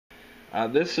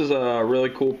This is a really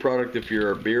cool product if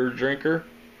you're a beer drinker.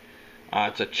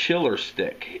 It's a chiller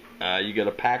stick. You get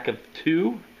a pack of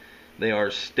 2. They are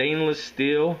stainless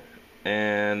steel,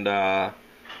 and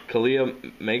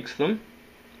Kalea makes them.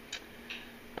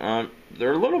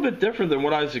 They're a little bit different than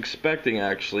what I was expecting,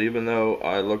 actually. Even though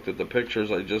I looked at the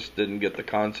pictures, I just didn't get the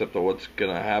concept of what's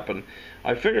going to happen.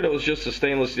 I figured it was just a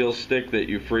stainless steel stick that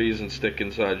you freeze and stick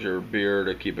inside your beer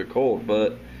to keep it cold.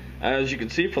 But as you can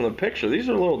see from the picture, these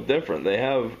are a little different. They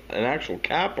have an actual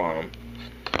cap on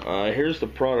them. Here's the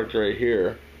product right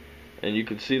here, and you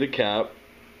can see the cap.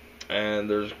 And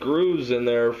there's grooves in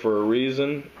there for a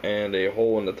reason, and a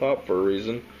hole in the top for a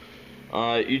reason.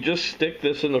 You just stick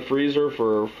this in the freezer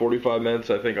for 45 minutes.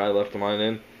 I think I left mine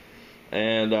in.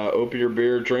 And open your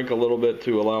beer, drink a little bit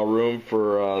to allow room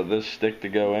for this stick to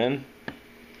go in.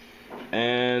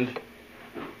 And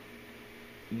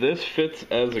this fits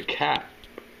as a cap.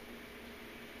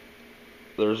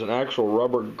 There's an actual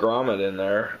rubber grommet in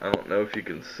there. I don't know if you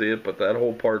can see it, but that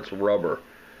whole part's rubber,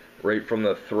 right from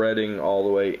the threading all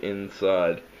the way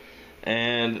inside.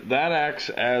 And that acts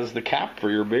as the cap for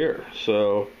your beer.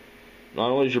 So not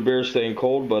only is your beer staying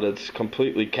cold, but it's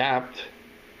completely capped,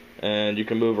 and you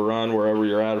can move around wherever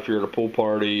you're at. If you're at a pool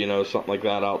party, you know, something like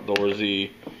that,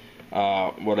 outdoorsy,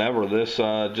 whatever, this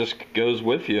just goes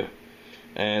with you,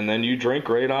 and then you drink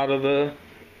right out of the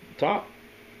top.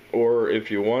 Or if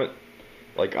you want,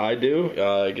 like I do,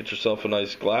 get yourself a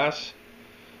nice glass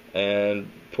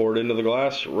and pour it into the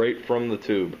glass right from the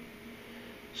tube.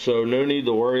 So no need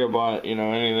to worry about, you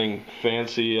know, anything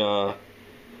fancy,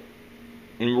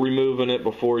 removing it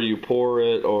before you pour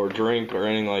it or drink or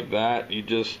anything like that. You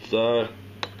just go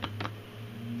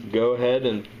ahead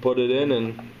and put it in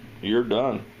and you're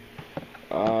done.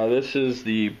 This is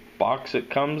the box it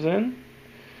comes in.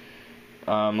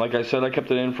 Like I said, I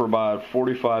kept it in for about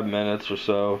 45 minutes or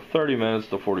so, 30 minutes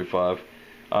to 45.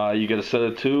 You get a set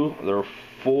of 2. They're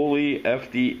fully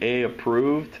FDA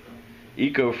approved,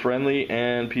 eco-friendly,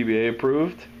 and PBA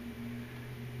approved.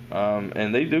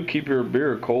 And they do keep your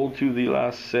beer cold to the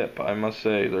last sip, I must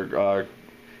say. They're a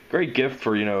great gift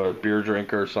for, you know, a beer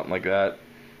drinker or something like that,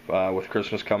 with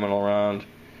Christmas coming around.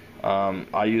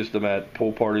 I use them at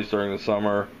pool parties during the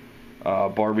summer,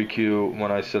 barbecue.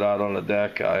 When I sit out on the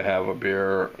deck, I have a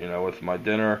beer, you know, with my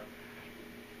dinner.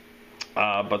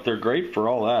 But they're great for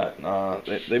all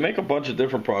that. They make a bunch of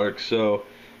different products, so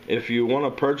if you want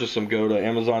to purchase them, go to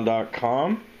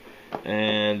Amazon.com.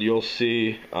 And you'll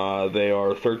see they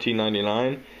are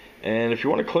 $13.99. And if you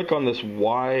want to click on this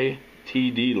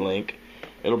YTD link,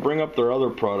 it'll bring up their other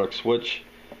products, which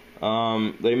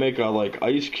they make like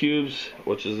ice cubes,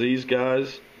 which is these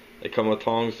guys. They come with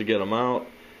tongs to get them out.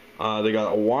 They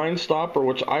got a wine stopper,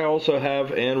 which I also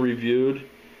have and reviewed,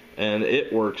 and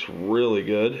it works really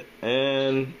good.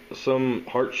 And some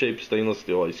heart-shaped stainless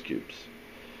steel ice cubes.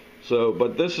 So,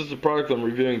 but this is the product I'm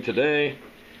reviewing today.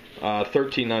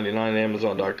 $13.99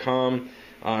 Amazon.com.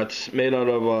 It's made out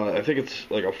of, I think it's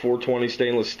like a 420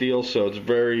 stainless steel, so it's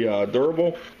very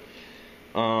durable.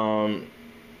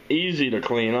 Easy to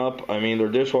clean up. I mean, they're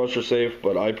dishwasher safe,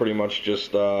 but I pretty much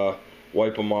just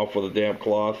wipe them off with a damp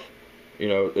cloth. You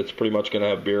know, it's pretty much going to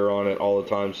have beer on it all the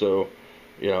time, so,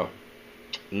 you know,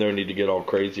 no need to get all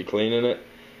crazy cleaning it.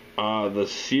 The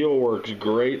seal works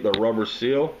great, the rubber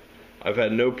seal. I've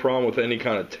had no problem with any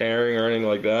kind of tearing or anything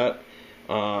like that.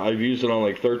 I've used it on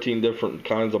like 13 different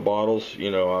kinds of bottles,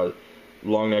 you know,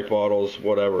 long neck bottles,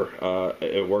 whatever.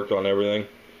 It worked on everything.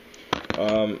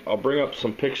 I'll bring up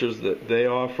some pictures that they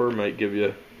offer, might give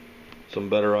you some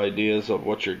better ideas of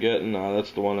what you're getting.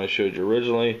 That's the one I showed you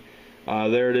originally.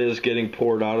 There it is, getting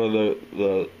poured out of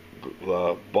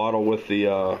the bottle with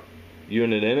the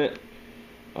unit in it.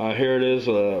 Here it is,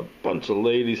 a bunch of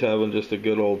ladies having just a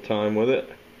good old time with it.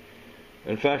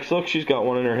 In fact, look, she's got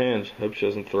one in her hands. Hope she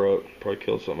doesn't throw it. Probably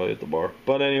kill somebody at the bar.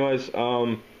 But anyways,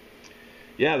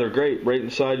 yeah, they're great. Right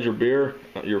inside your beer,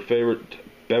 your favorite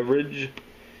beverage.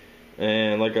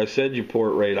 And like I said, you pour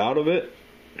it right out of it.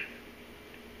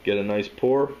 Get a nice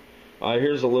pour.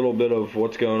 Here's a little bit of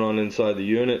what's going on inside the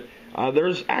unit.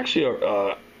 There's actually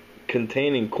a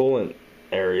containing coolant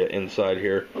area inside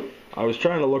here. I was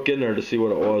trying to look in there to see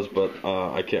what it was, but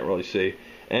I can't really see.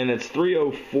 And it's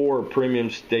 304 premium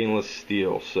stainless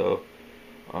steel, so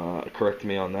correct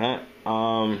me on that.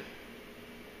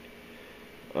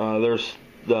 There's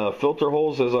the filter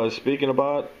holes, as I was speaking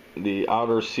about. The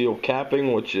outer seal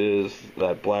capping, which is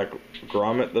that black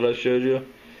grommet that I showed you.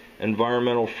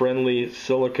 Environmental friendly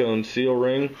silicone seal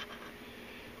ring,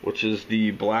 which is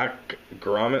the black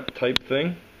grommet type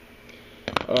thing.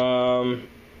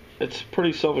 It's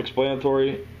pretty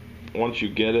self-explanatory once you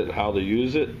get it, how to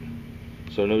use it.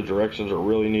 so no directions are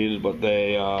really needed, but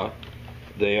they are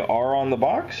on the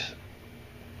box.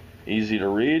 Easy to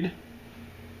read.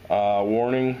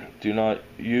 Warning, do not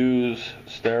use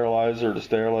sterilizer to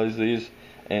sterilize these,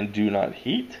 and do not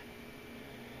heat.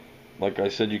 Like I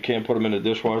said, you can't put them in a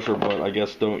dishwasher, but I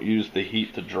guess don't use the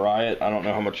heat to dry it. I don't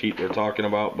know how much heat they're talking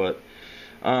about, but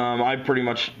I pretty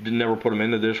much never put them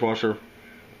in the dishwasher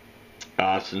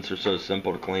since they're so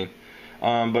simple to clean.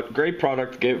 But great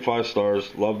product, gave it 5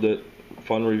 stars, loved it,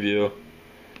 fun review.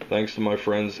 Thanks to my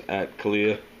friends at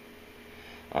Kalea.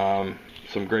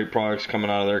 Some great products coming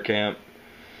out of their camp.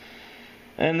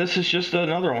 And this is just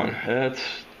another one.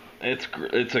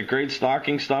 It's a great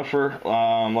stocking stuffer.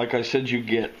 Like I said, you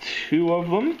get 2 of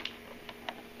them.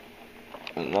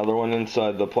 Another one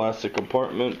inside the plastic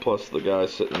compartment, plus the guy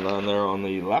sitting on there on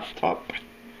the laptop.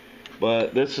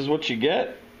 But this is what you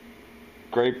get.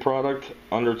 Great product,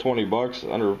 under 20 bucks,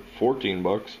 under 14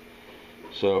 bucks.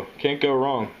 So can't go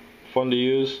wrong. Fun to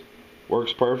use,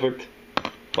 works perfect.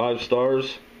 5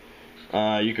 stars.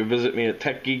 You can visit me at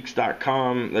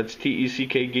techgeeks.com. That's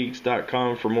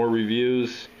TECKgeeks.com for more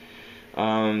reviews.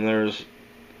 There's,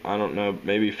 I don't know,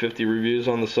 maybe 50 reviews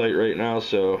on the site right now,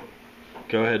 so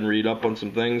go ahead and read up on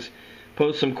some things.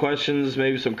 Post some questions,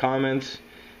 maybe some comments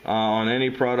on any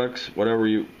products. Whatever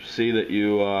you see that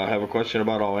you have a question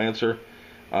about, I'll answer.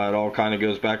 It all kind of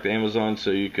goes back to Amazon,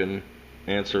 so you can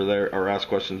answer there or ask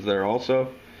questions there also,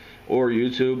 or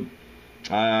YouTube.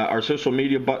 Our social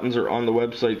media buttons are on the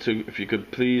website, so if you could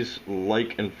please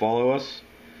like and follow us.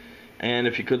 And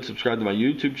if you could subscribe to my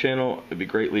YouTube channel, it'd be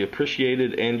greatly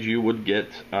appreciated, and you would get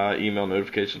email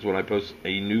notifications when I post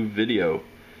a new video.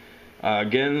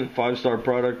 Again, 5-star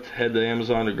product. Head to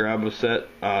Amazon to grab a set,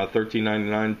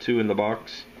 $13.99, 2 in the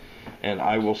box, and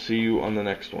I will see you on the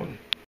next one.